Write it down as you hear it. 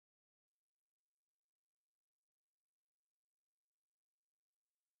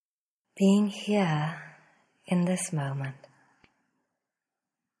being here in this moment,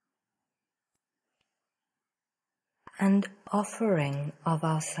 and offering of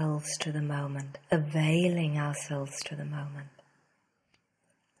ourselves to the moment, availing ourselves to the moment,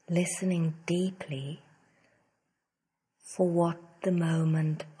 listening deeply for what the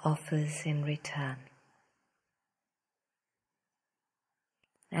moment offers in return,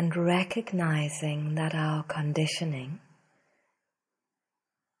 and recognizing that our conditioning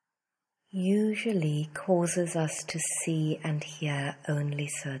usually causes us to see and hear only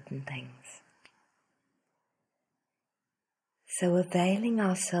certain things. So availing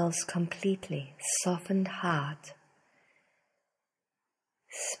ourselves completely, softened heart,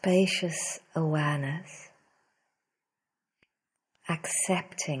 spacious awareness,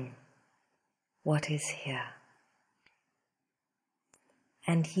 accepting what is here,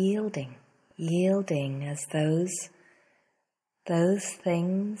 and yielding as those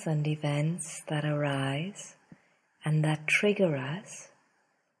things and events that arise and that trigger us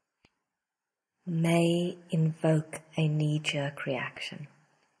may invoke a knee-jerk reaction.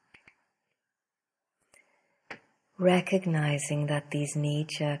 Recognizing that these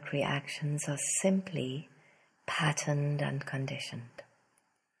knee-jerk reactions are simply patterned and conditioned.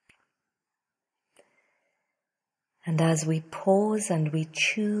 And as we pause and we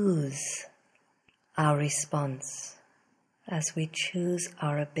choose our response, as we choose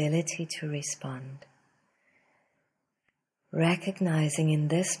our ability to respond, recognizing in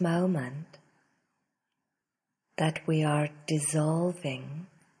this moment that we are dissolving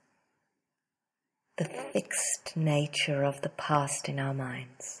the fixed nature of the past in our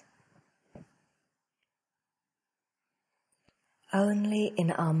minds. Only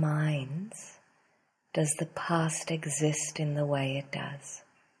in our minds does the past exist in the way it does,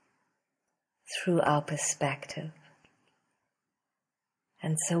 through our perspective.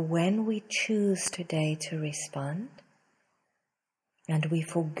 And so when we choose today to respond, and we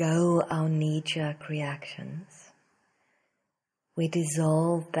forego our knee-jerk reactions, we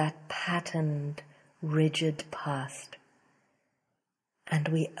dissolve that patterned, rigid past, and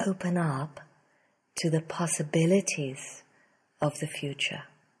we open up to the possibilities of the future.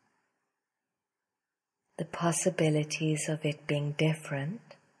 The possibilities of it being different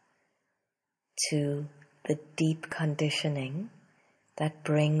to the deep conditioning that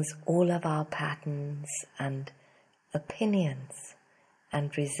brings all of our patterns and opinions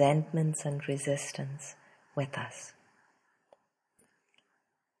and resentments and resistance with us.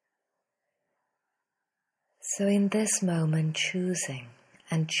 So in this moment, choosing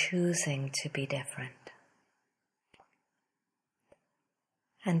to be different,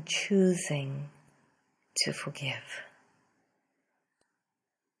 and choosing to forgive,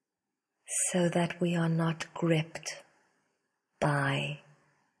 so that we are not gripped by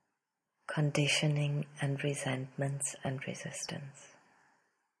conditioning and resentments and resistance.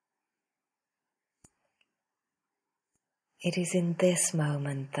 It is in this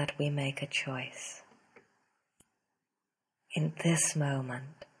moment that we make a choice. In this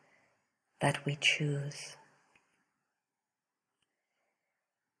moment that we choose.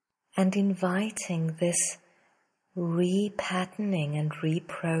 And inviting this repatterning and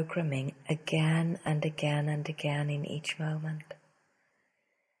reprogramming again and again and again in each moment,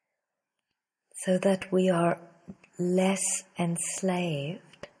 so that we are less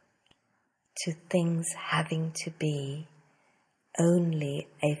enslaved to things having to be only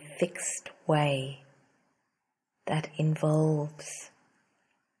a fixed way that involves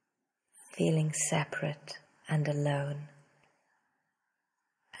feeling separate and alone,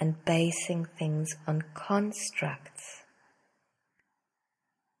 and basing things on constructs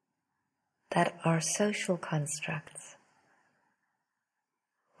that are social constructs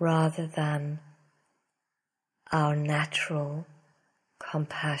rather than our natural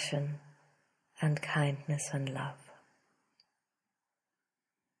compassion and kindness and love.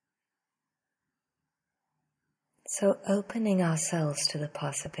 So opening ourselves to the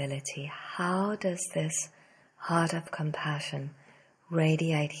possibility, how does this heart of compassion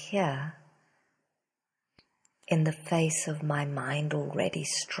radiate here in the face of my mind already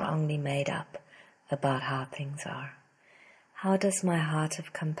strongly made up about how things are? How does my heart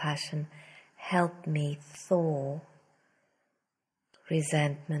of compassion help me thaw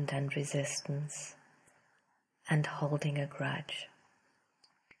resentment and resistance and holding a grudge,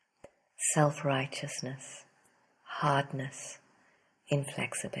 self-righteousness, hardness,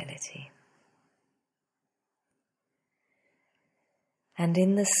 inflexibility? And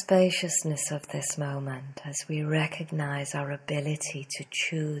in the spaciousness of this moment, as we recognize our ability to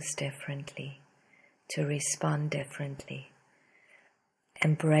choose differently, to respond differently,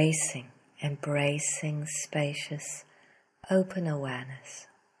 embracing spacious, open awareness,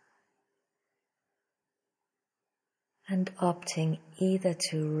 and opting either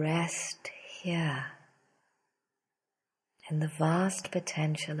to rest here in the vast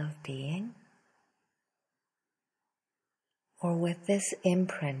potential of being, or with this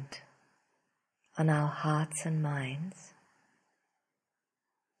imprint on our hearts and minds,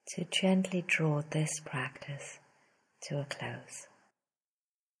 to gently draw this practice to a close.